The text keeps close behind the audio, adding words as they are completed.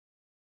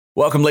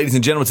Welcome, ladies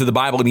and gentlemen, to the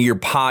Bible in a Year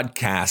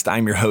podcast.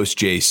 I'm your host,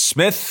 Jay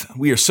Smith.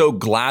 We are so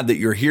glad that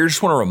you're here.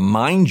 Just want to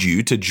remind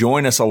you to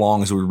join us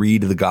along as we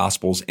read the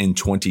Gospels in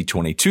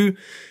 2022.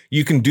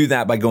 You can do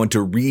that by going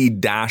to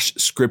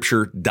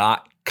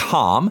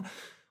read-scripture.com.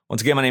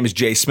 Once again, my name is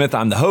Jay Smith.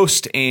 I'm the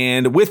host,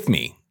 and with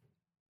me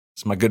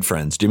is my good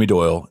friends, Jimmy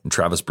Doyle and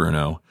Travis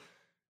Bruno.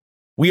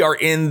 We are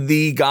in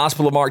the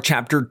Gospel of Mark,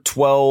 chapter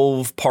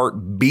 12,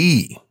 part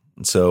B.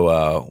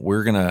 So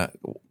we're going to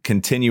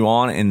continue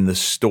on in the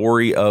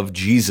story of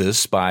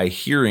Jesus by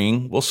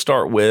we'll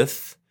start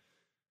with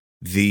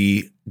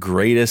the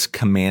greatest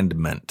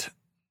commandment.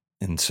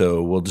 And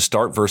so we'll just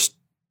start verse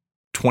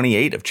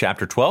 28 of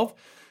chapter 12.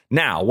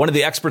 Now, one of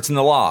the experts in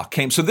the law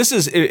came. So this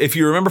is, if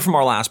you remember from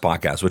our last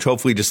podcast, which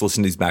hopefully just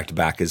listen to these back to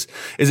back, is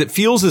it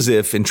feels as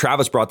if, and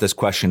Travis brought this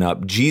question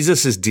up,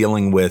 Jesus is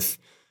dealing with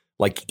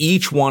like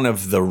each one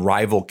of the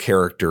rival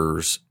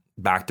characters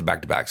back to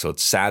back to back. So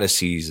it's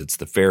Sadducees, it's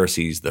the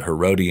Pharisees, the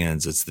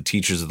Herodians, it's the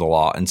teachers of the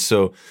law. And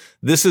so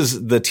this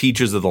is the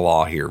teachers of the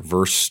law here,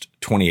 verse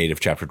 28 of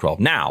chapter 12.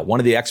 Now,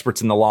 one of the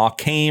experts in the law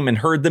came and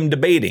heard them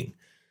debating.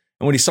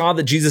 And when he saw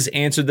that Jesus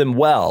answered them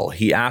well,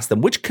 he asked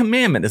them, which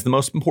commandment is the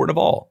most important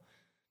of all?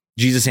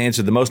 Jesus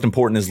answered, the most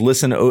important is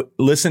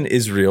listen,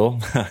 Israel.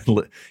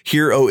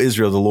 Hear, O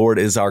Israel, the Lord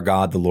is our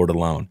God, the Lord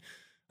alone.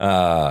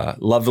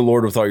 Love the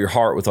Lord with all your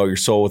heart, with all your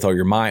soul, with all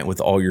your might,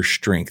 with all your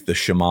strength, the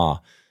Shema.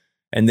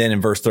 And then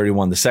in verse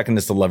 31, the second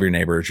is to love your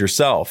neighbor as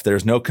yourself. There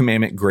is no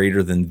commandment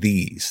greater than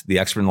these. The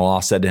expert in the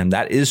law said to him,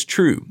 that is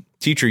true.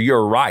 Teacher,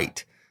 you're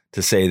right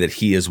to say that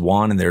he is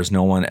one and there is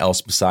no one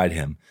else beside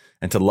him,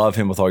 and to love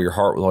him with all your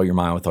heart, with all your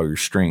mind, with all your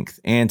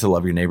strength, and to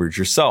love your neighbor as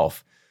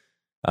yourself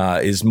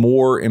is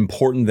more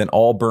important than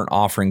all burnt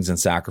offerings and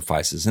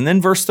sacrifices. And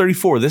then verse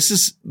 34, this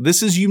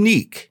is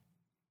unique.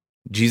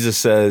 Jesus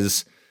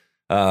says,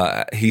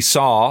 he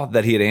saw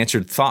that he had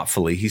answered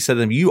thoughtfully. He said to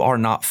them, you are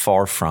not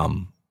far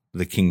from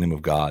the kingdom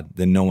of God.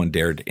 Then no one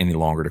dared any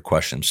longer to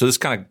question. So this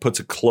kind of puts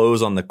a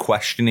close on the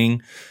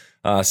questioning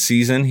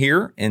season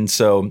here. And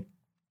so,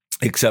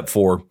 except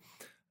for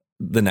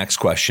the next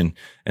question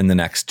in the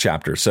next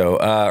chapter. So,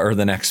 or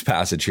the next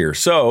passage here.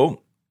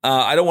 So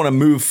I don't want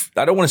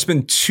to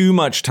spend too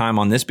much time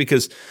on this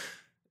because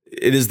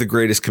it is the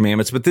greatest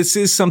commandments, but this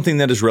is something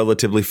that is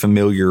relatively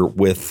familiar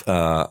with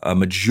a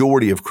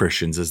majority of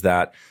Christians, is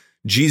that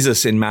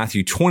Jesus in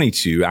Matthew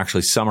 22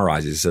 actually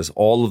summarizes. It says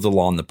all of the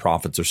law and the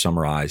prophets are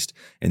summarized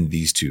in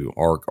these two,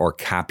 are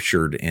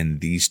captured in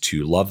these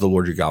two. Love the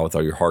Lord your God with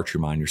all your heart,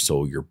 your mind, your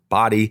soul, your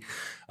body,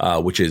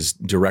 which is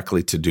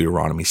directly to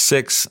Deuteronomy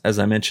 6. As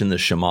I mentioned, the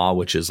Shema,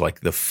 which is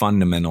like the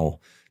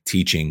fundamental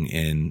teaching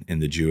in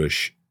the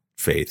Jewish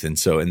faith. And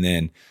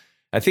then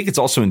I think it's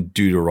also in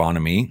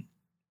Deuteronomy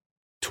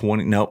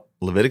 20. No,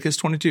 Leviticus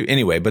 22.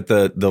 Anyway, but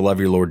the love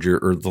your Lord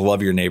or the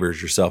love your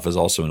neighbors yourself is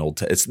also an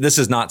this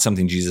is not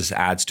something Jesus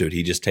adds to it.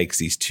 He just takes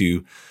these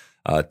two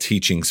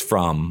teachings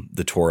from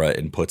the Torah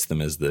and puts them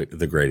as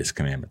the greatest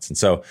commandments. And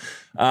so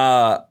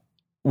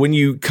when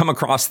you come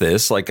across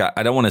this, like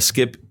I don't want to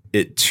skip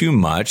it too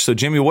much. So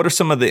Jimmy, what are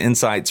some of the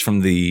insights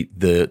from the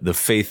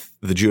faith,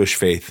 the Jewish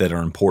faith, that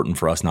are important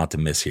for us not to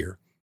miss here?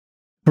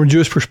 From a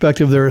Jewish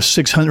perspective, there are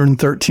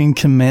 613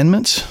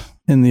 commandments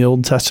in the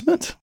Old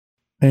Testament,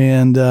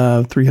 and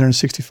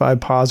 365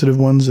 positive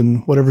ones,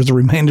 and whatever's the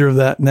remainder of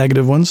that,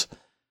 negative ones.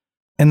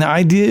 And the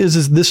idea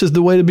is this is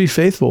the way to be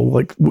faithful,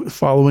 like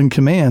following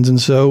commands. And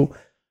so,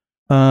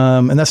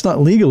 and that's not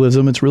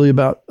legalism. It's really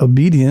about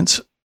obedience.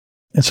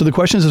 And so the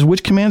question is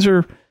which commands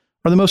are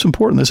the most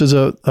important? This is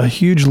a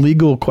huge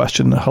legal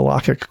question, a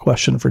halakhic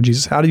question for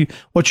Jesus.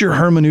 What's your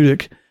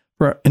hermeneutic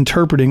for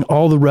interpreting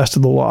all the rest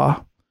of the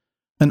law?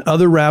 And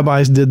other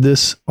rabbis did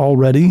this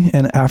already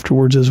and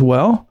afterwards as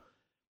well.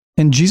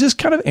 And Jesus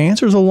kind of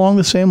answers along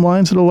the same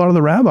lines that a lot of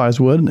the rabbis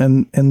would.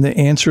 And the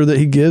answer that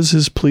he gives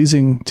is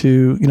pleasing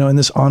to, in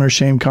this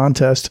honor-shame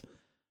contest.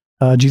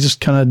 Jesus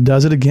kind of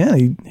does it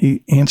again.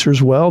 He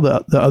answers well.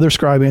 The other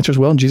scribe answers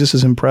well, and Jesus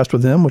is impressed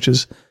with him,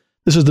 this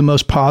is the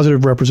most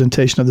positive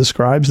representation of the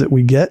scribes that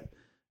we get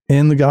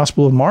in the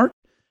Gospel of Mark.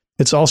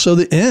 It's also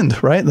the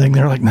end, right? Like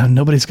they're like, no,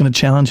 nobody's going to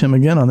challenge him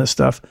again on this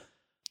stuff.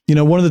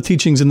 One of the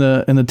teachings in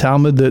the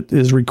Talmud that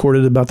is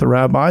recorded about the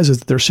rabbis is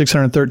that there are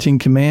 613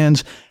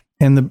 commands.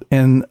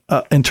 And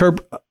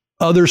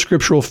other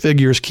scriptural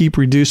figures keep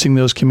reducing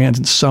those commands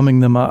and summing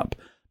them up,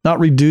 not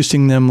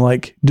reducing them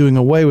like doing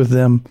away with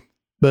them,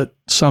 but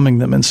summing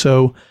them. And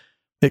so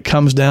it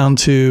comes down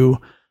to,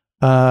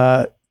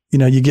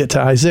 you get to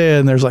Isaiah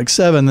and there's like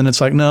 7, then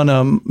it's like,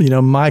 no,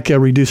 Micah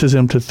reduces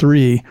them to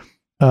 3,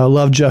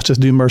 love justice,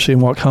 do mercy,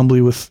 and walk humbly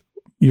with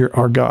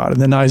our God.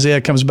 And then Isaiah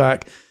comes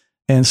back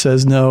and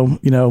says, no,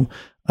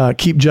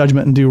 keep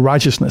judgment and do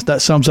righteousness.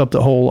 That sums up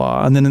the whole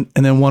law. And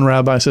then one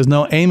rabbi says,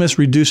 no, Amos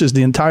reduces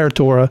the entire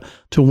Torah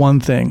to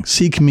one thing: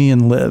 seek me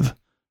and live.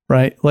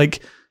 Right?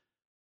 Like,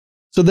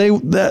 so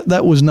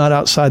that was not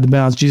outside the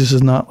bounds. Jesus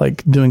is not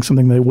like doing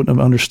something they wouldn't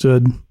have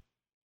understood.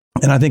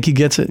 And I think he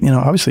gets it.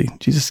 Obviously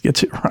Jesus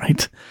gets it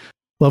right.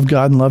 Love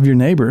God and love your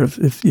neighbor.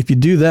 If you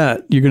do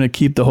that, you're going to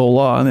keep the whole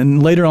law. And then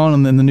later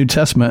on in the New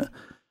Testament,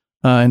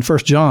 In 1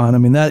 John, I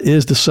mean, that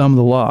is the sum of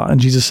the law. And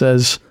Jesus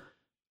says,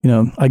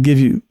 I give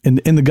you,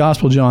 in the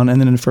Gospel of John and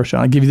then in 1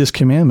 John, I give you this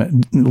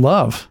commandment,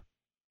 love.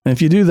 And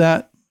if you do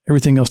that,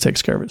 everything else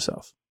takes care of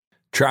itself.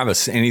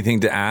 Travis, anything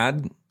to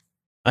add?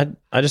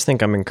 I just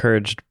think I'm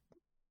encouraged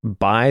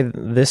by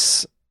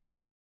this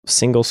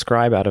single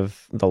scribe out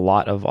of the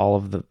lot of all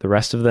of the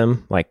rest of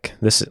them. Like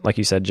this, like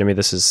you said, Jimmy,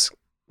 this is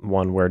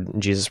one where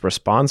Jesus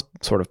responds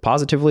sort of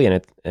positively,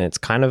 and it's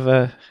kind of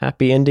a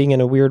happy ending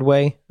in a weird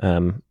way,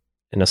 in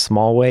a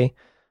small way.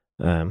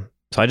 So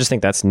I just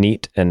think that's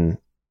neat, and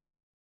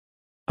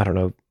I don't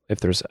know if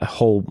there's a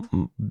whole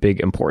big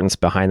importance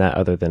behind that,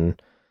 other than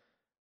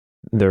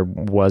there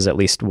was at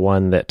least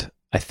one that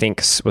I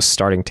think was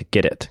starting to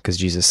get it, because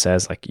Jesus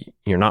says, like,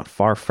 you're not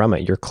far from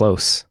it, you're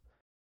close.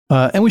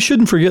 And we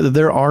shouldn't forget that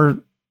there are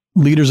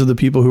leaders of the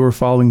people who are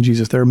following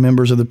Jesus. There are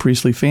members of the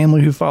priestly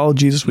family who follow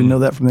Jesus. We know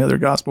that from the other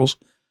Gospels.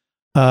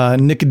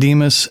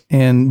 Nicodemus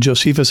and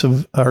Joseph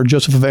of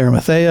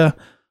Arimathea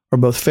are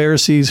both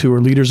Pharisees who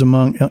are leaders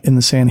in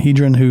the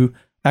Sanhedrin, who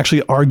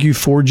actually argue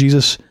for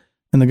Jesus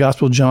in the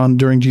Gospel of John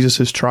during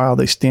Jesus' trial.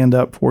 They stand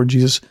up for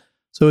Jesus.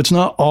 So it's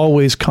not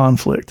always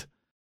conflict.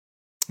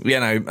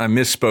 Yeah, and I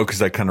misspoke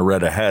because I kind of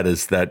read ahead,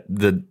 is that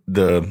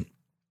the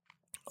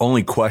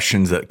only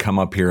questions that come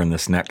up here in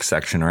this next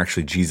section are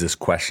actually Jesus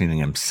questioning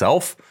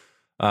himself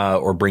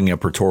or bringing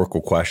up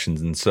rhetorical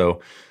questions. And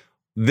so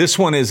this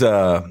one is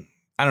I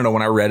don't know,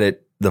 when I read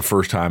it the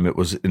first time,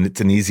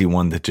 it's an easy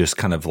one to just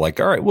kind of like,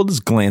 all right, we'll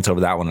just glance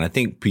over that one. And I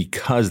think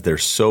because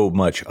there's so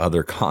much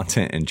other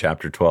content in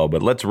chapter 12,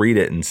 but let's read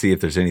it and see if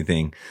there's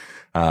anything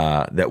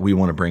that we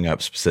want to bring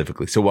up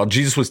specifically. So while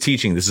Jesus was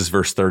teaching, this is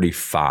verse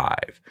 35.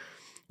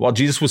 While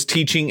Jesus was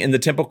teaching in the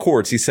temple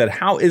courts, he said,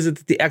 "How is it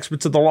that the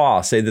experts of the law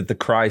say that the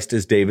Christ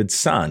is David's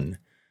son?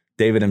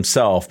 David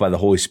himself, by the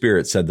Holy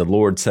Spirit, said, 'The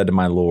Lord said to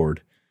my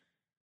Lord,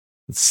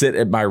 sit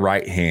at my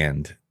right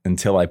hand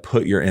until I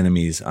put your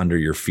enemies under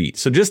your feet.'"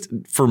 So just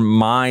for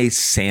my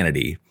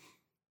sanity,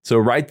 so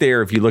right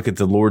there, if you look at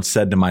 "the Lord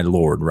said to my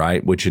Lord,"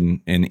 right, which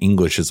in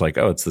English is like,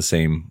 oh, it's the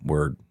same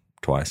word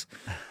twice.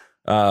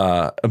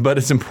 But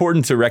it's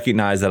important to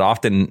recognize that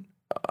often,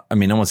 I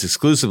mean, almost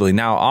exclusively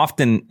now,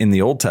 often in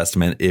the Old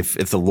Testament, if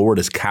the Lord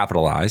is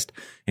capitalized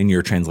in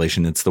your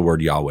translation, it's the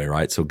word Yahweh,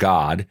 right? So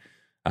God,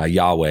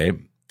 Yahweh,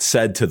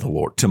 said to the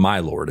Lord, to my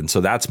Lord. And so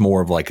that's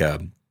more of like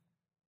a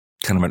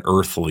kind of an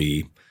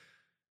earthly.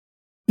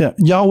 Yeah.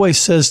 Yahweh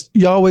says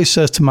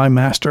to my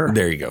master.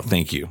 There you go.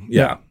 Thank you.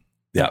 Yeah.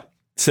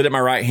 Sit at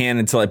my right hand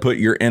until I put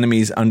your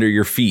enemies under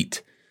your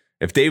feet.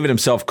 If David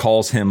himself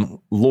calls him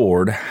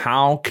Lord,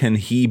 how can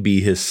he be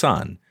his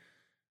son?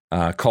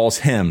 Calls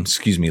him,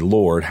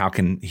 Lord, how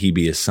can he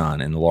be his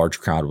son? And the large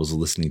crowd was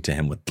listening to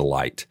him with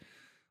delight.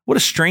 What a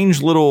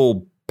strange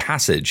little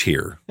passage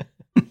here.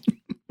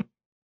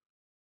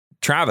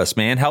 Travis,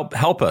 man,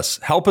 help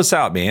us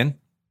out, man.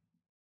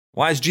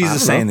 Why is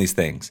Jesus saying these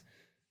things?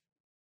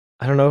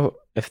 I don't know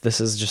if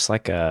this is just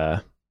like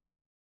a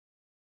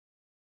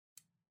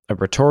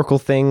rhetorical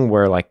thing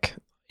where, like,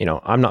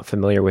 I'm not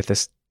familiar with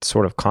this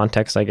sort of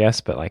context, I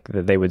guess, but like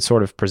they would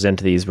sort of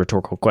present these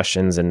rhetorical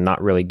questions and not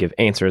really give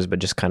answers, but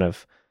just kind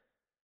of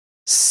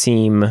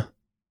seem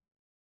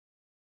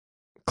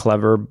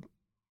clever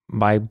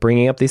by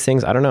bringing up these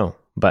things. I don't know,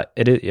 but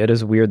it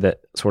is weird that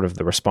sort of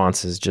the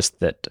response is just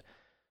that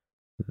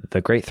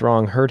the great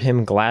throng heard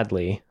him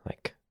gladly.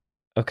 Like,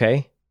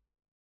 okay.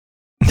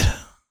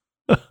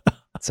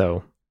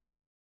 So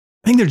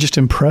I think they're just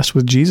impressed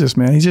with Jesus,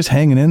 man. He's just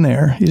hanging in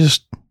there. He's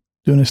just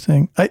doing his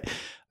thing. I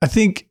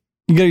think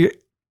you got to get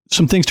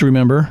some things to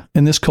remember.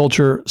 In this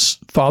culture,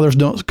 fathers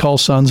don't call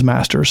sons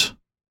masters.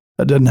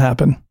 That doesn't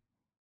happen,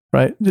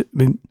 right? I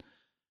mean,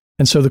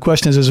 and so the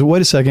question is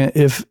wait a second,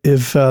 if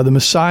the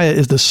Messiah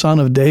is the son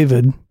of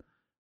David,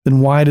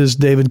 then why does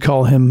David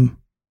call him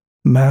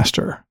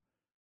master?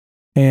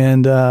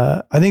 And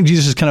I think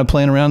Jesus is kind of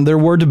playing around. There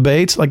were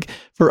debates, like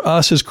for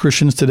us as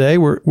Christians today,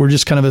 we're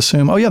just kind of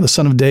assume, oh yeah, the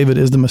son of David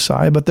is the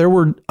Messiah, but there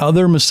were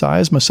other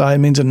messiahs. Messiah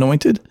means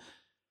anointed.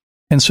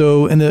 And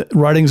so in the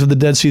writings of the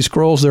Dead Sea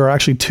Scrolls, there are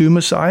actually two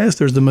messiahs.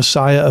 There's the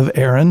Messiah of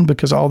Aaron,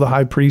 because all the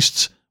high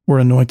priests were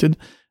anointed.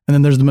 And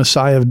then there's the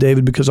Messiah of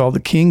David, because all the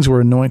kings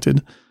were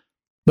anointed.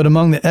 But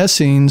among the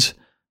Essenes,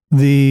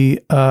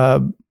 the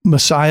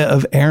Messiah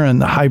of Aaron,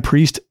 the high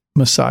priest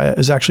Messiah,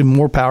 is actually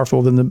more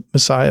powerful than the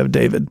Messiah of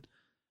David.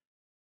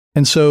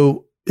 And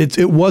so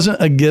it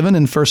wasn't a given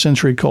in first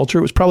century culture.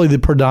 It was probably the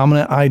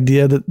predominant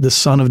idea that the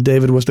son of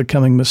David was the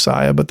coming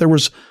Messiah. But there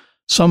was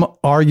some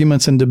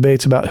arguments and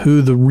debates about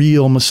who the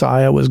real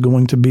Messiah was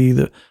going to be,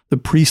 the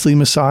priestly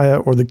Messiah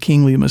or the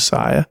kingly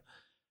Messiah.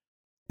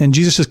 And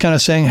Jesus is kind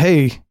of saying,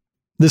 hey,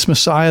 this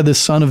Messiah, this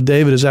son of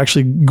David, is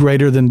actually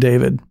greater than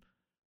David.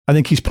 I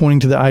think he's pointing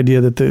to the idea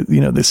that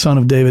the son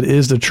of David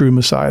is the true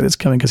Messiah that's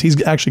coming, because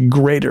he's actually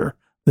greater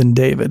than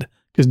David,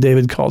 because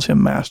David calls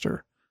him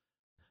master.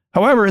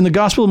 However, in the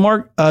Gospel of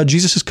Mark,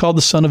 Jesus is called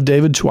the son of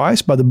David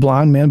twice by the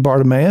blind man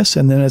Bartimaeus,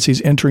 and then as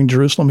he's entering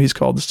Jerusalem, he's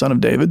called the son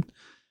of David.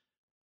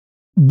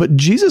 But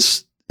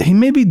Jesus he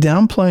may be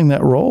downplaying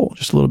that role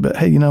just a little bit.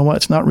 Hey, you know what?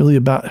 It's not really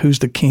about who's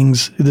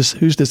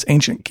this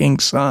ancient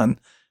king's son.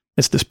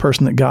 It's this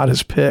person that God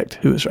has picked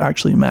who is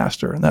actually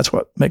master. And that's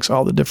what makes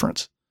all the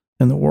difference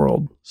in the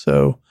world.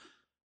 So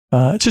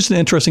it's just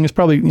it's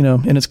probably,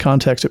 in its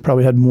context, it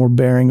probably had more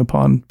bearing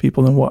upon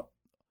people than what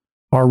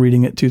our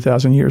reading it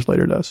 2,000 years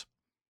later does.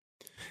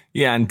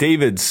 Yeah. And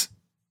David's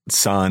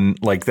son,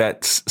 like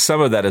that,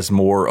 some of that is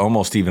more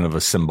almost even of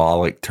a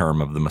symbolic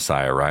term of the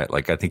Messiah, right?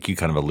 Like I think you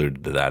kind of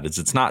alluded to that.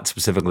 It's not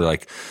specifically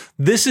like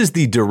this is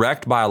the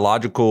direct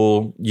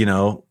biological,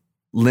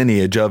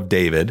 lineage of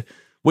David,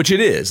 which it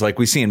is. Like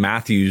we see in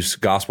Matthew's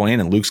gospel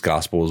and in Luke's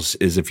gospels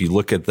is if you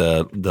look at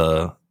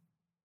the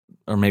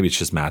or maybe it's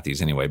just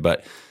Matthew's anyway,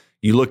 but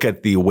you look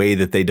at the way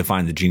that they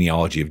define the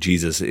genealogy of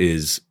Jesus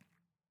is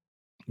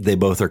they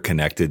both are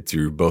connected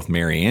through both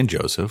Mary and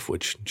Joseph,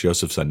 which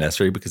Joseph's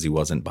unnecessary because he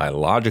wasn't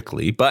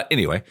biologically. But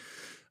anyway,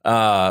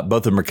 both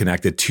of them are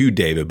connected to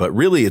David. But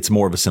really, it's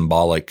more of a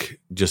symbolic,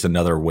 just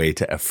another way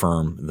to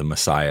affirm the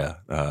Messiah,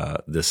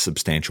 this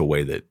substantial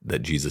way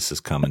that Jesus has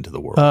come into the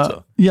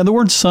world. Yeah, the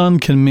word son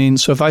can mean,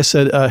 so if I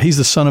said he's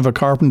the son of a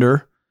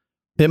carpenter,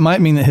 it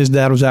might mean that his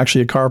dad was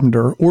actually a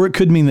carpenter, or it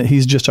could mean that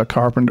he's just a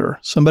carpenter.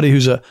 Somebody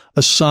who's a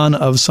son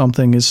of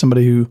something is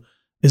somebody who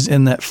is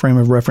in that frame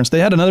of reference. They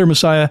had another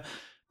Messiah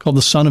called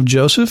the son of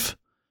Joseph,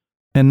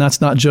 and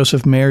that's not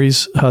Joseph,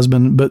 Mary's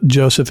husband, but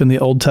Joseph in the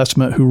Old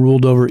Testament who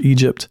ruled over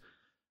Egypt.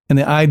 And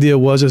the idea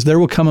is there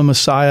will come a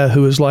Messiah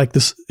who is like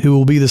this, who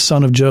will be the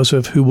son of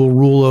Joseph, who will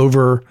rule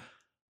over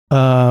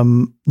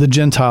the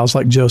Gentiles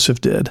like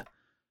Joseph did.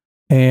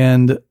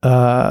 And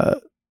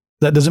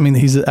that doesn't mean that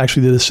he's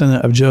actually the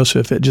descendant of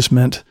Joseph. It just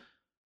meant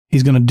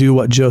he's going to do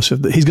what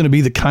he's going to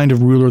be the kind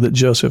of ruler that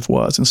Joseph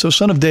was. And so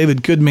son of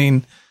David could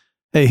mean,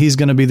 hey, he's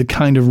going to be the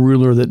kind of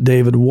ruler that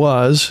David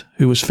was,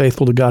 who was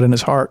faithful to God in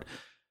his heart.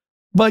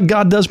 But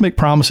God does make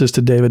promises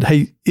to David.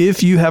 Hey,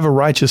 if you have a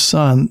righteous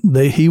son,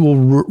 he will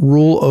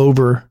rule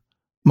over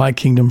my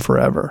kingdom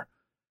forever.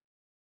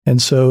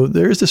 And so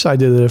there's this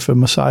idea that if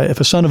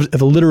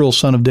a literal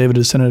son of David,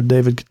 a descendant of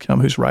David could come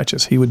who's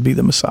righteous, he would be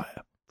the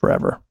Messiah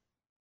forever.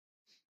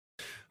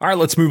 All right,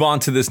 let's move on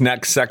to this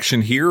next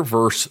section here,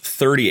 verse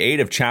 38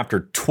 of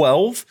chapter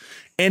 12.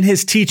 In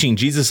his teaching,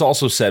 Jesus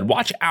also said,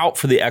 watch out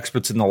for the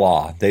experts in the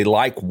law. They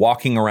like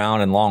walking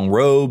around in long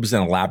robes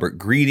and elaborate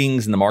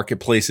greetings in the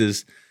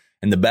marketplaces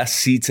and the best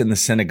seats in the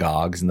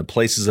synagogues and the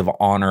places of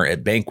honor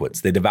at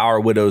banquets. They devour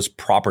widows'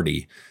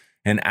 property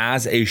and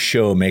as a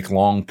show make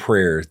long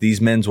prayers.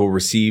 These men will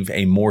receive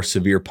a more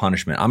severe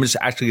punishment. I'm just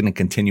actually going to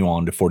continue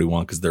on to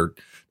 41 because they're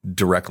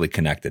directly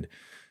connected.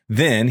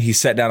 Then he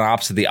sat down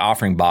opposite the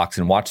offering box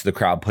and watched the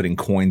crowd putting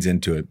coins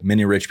into it.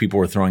 Many rich people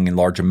were throwing in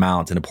large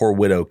amounts, and a poor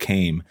widow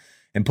came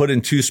and put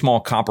in 2 small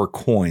copper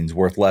coins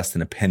worth less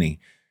than a penny.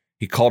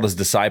 He called his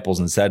disciples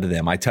and said to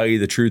them, I tell you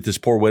the truth, this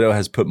poor widow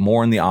has put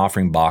more in the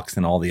offering box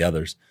than all the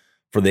others,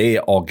 for they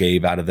all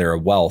gave out of their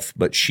wealth,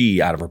 but she,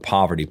 out of her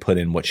poverty, put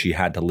in what she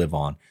had to live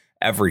on,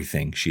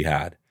 everything she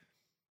had.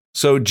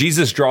 So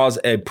Jesus draws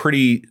a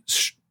pretty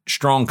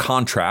strong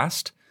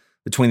contrast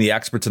between the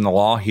experts in the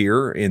law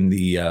here in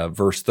the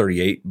verse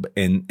 38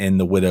 and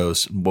the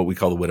widows, what we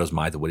call the widow's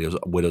mite, the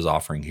widow's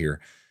offering here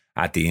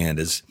at the end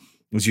is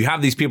you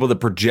have these people that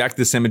project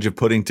this image of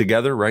putting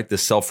together, right?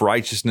 This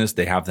self-righteousness.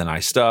 They have the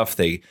nice stuff.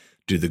 They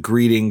do the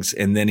greetings.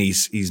 And then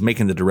he's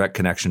making the direct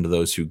connection to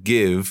those who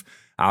give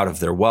out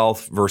of their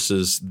wealth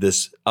versus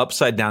this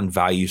upside down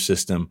value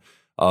system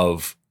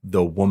of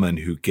the woman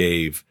who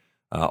gave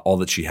all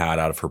that she had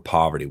out of her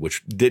poverty,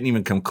 which didn't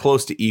even come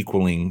close to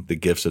equaling the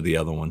gifts of the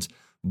other ones,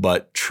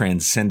 but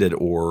transcended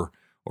or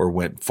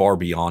went far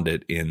beyond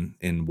it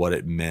in what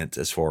it meant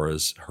as far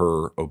as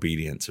her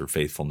obedience or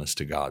faithfulness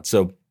to God.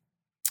 So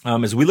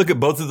as we look at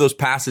both of those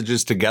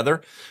passages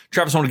together,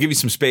 Travis, I want to give you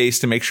some space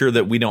to make sure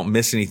that we don't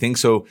miss anything.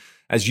 So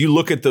as you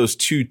look at those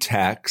two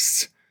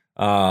texts,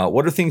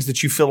 what are things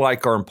that you feel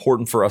like are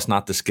important for us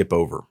not to skip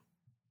over?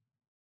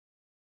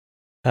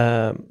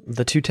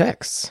 The two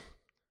texts.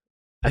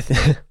 I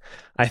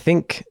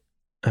think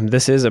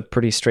this is a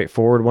pretty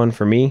straightforward one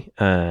for me.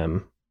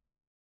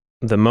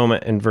 The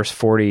moment in verse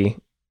 40,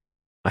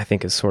 I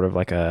think is sort of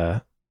like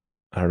I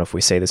don't know if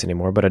we say this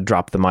anymore, but a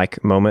drop the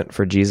mic moment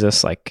for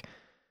Jesus, like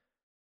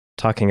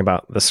talking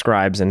about the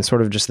scribes and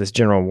sort of just this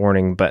general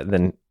warning. But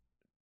then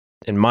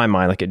in my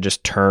mind, like it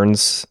just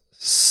turns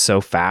so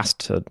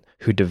fast to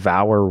who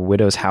devour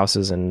widows'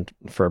 houses and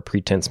for a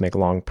pretense make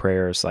long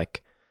prayers.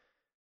 Like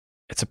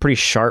it's a pretty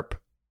sharp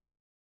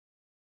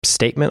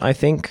statement, I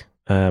think.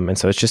 And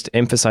so it's just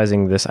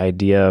emphasizing this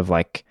idea of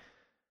like,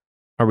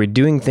 are we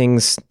doing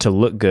things to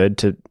look good,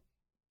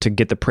 to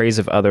get the praise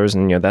of others?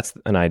 And, that's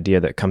an idea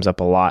that comes up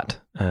a lot,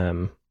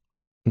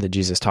 that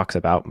Jesus talks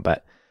about.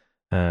 But,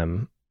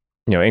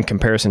 in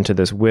comparison to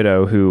this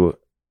widow who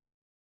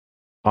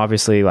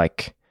obviously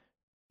like,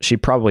 she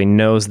probably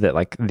knows that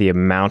like the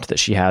amount that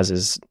she has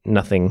is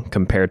nothing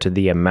compared to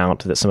the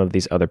amount that some of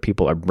these other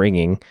people are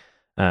bringing.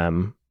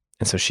 And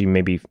so she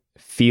maybe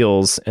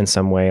feels in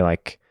some way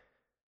like,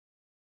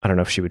 I don't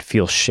know if she would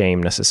feel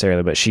shame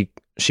necessarily, but she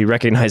she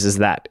recognizes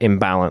that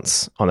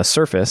imbalance on the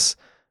surface,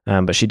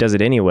 but she does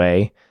it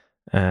anyway.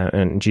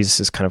 And Jesus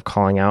is kind of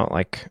calling out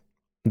like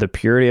the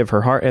purity of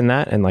her heart in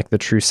that, and like the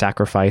true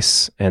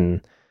sacrifice,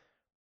 and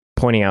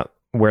pointing out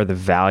where the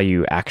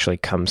value actually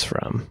comes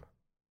from.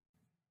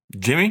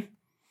 Jimmy?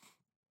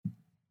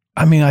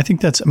 I mean, I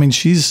think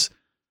she's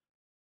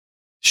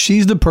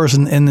the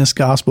person in this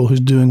gospel who's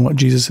doing what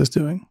Jesus is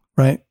doing,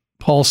 right?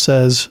 Paul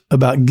says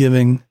about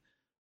giving,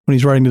 when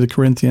he's writing to the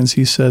Corinthians,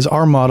 he says,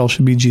 our model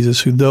should be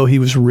Jesus, who though he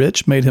was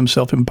rich, made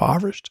himself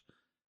impoverished.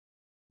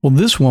 Well,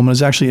 this woman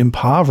is actually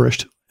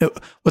impoverished.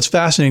 What's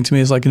fascinating to me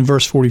is like in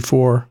verse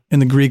 44, in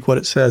the Greek, what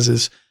it says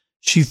is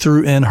she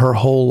threw in her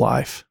whole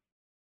life.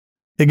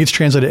 It gets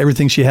translated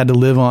everything she had to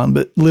live on,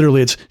 but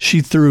literally it's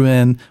she threw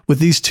in with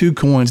these 2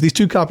 coins. These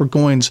 2 copper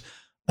coins,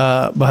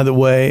 by the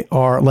way,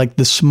 are like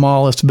the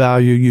smallest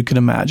value you can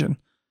imagine.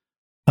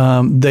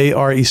 They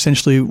are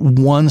essentially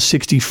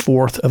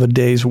 1/64th of a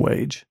day's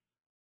wage.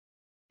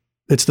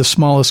 It's the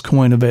smallest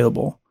coin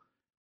available.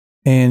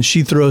 And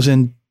she throws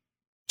in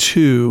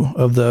 2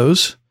 of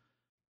those,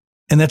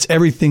 and that's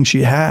everything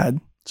she had.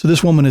 So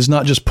this woman is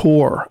not just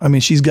poor. I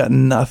mean, she's got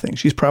nothing.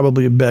 She's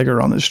probably a beggar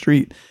on the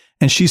street.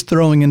 And she's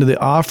throwing into the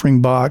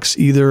offering box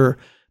either,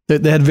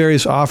 they had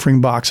various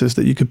offering boxes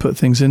that you could put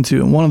things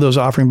into. And one of those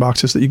offering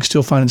boxes that you can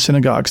still find in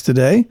synagogues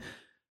today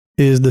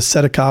is the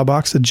tzedakah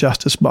box, the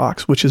justice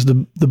box, which is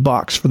the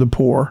box for the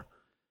poor.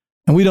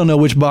 And we don't know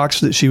which box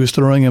that she was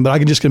throwing in, but I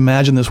can just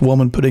imagine this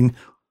woman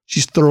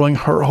she's throwing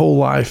her whole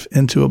life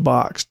into a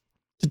box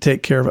to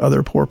take care of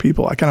other poor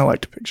people. I kind of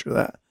like to picture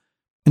that.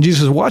 And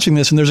Jesus is watching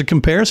this, and there's a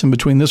comparison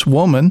between this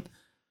woman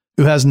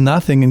who has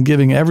nothing and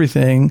giving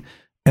everything,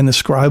 and the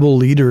scribal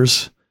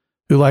leaders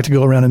who like to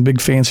go around in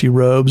big fancy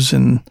robes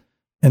and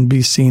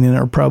be seen and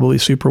are probably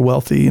super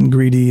wealthy and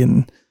greedy.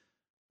 And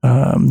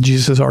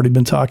Jesus has already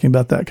been talking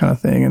about that kind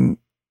of thing. And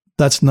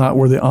that's not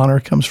where the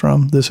honor comes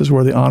from. This is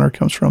where the honor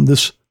comes from.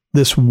 This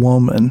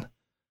woman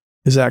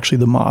is actually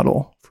the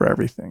model for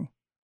everything.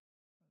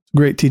 It's a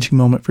great teaching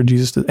moment for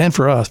Jesus and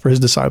for us, for his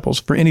disciples,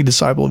 for any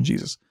disciple of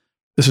Jesus.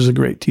 This is a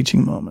great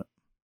teaching moment.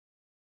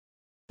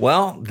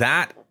 Well,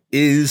 that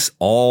is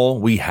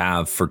all we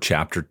have for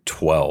chapter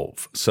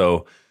 12.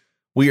 So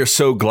we are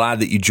so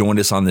glad that you joined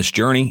us on this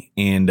journey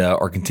and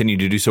are continuing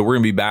to do so. We're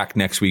going to be back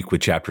next week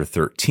with chapter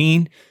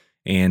 13.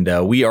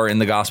 And we are in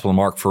the Gospel of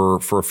Mark for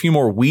a few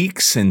more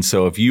weeks. And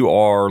so if you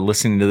are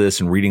listening to this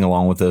and reading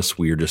along with us,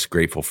 we are just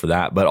grateful for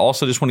that. But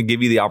also just want to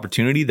give you the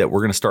opportunity that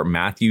we're going to start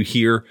Matthew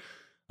here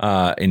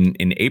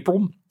in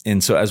April.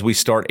 And so as we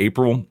start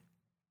April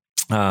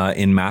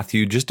in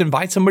Matthew, just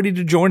invite somebody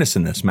to join us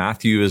in this.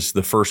 Matthew is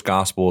the first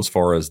gospel as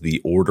far as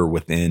the order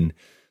within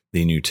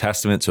the New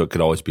Testament. So it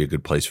could always be a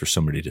good place for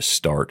somebody to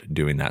start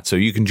doing that. So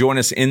you can join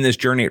us in this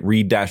journey at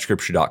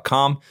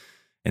read-scripture.com.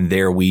 And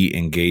there we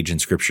engage in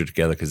scripture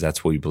together because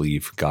that's what we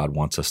believe God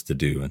wants us to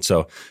do. And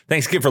so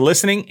thanks again for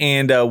listening,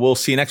 and we'll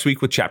see you next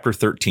week with chapter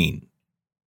 13.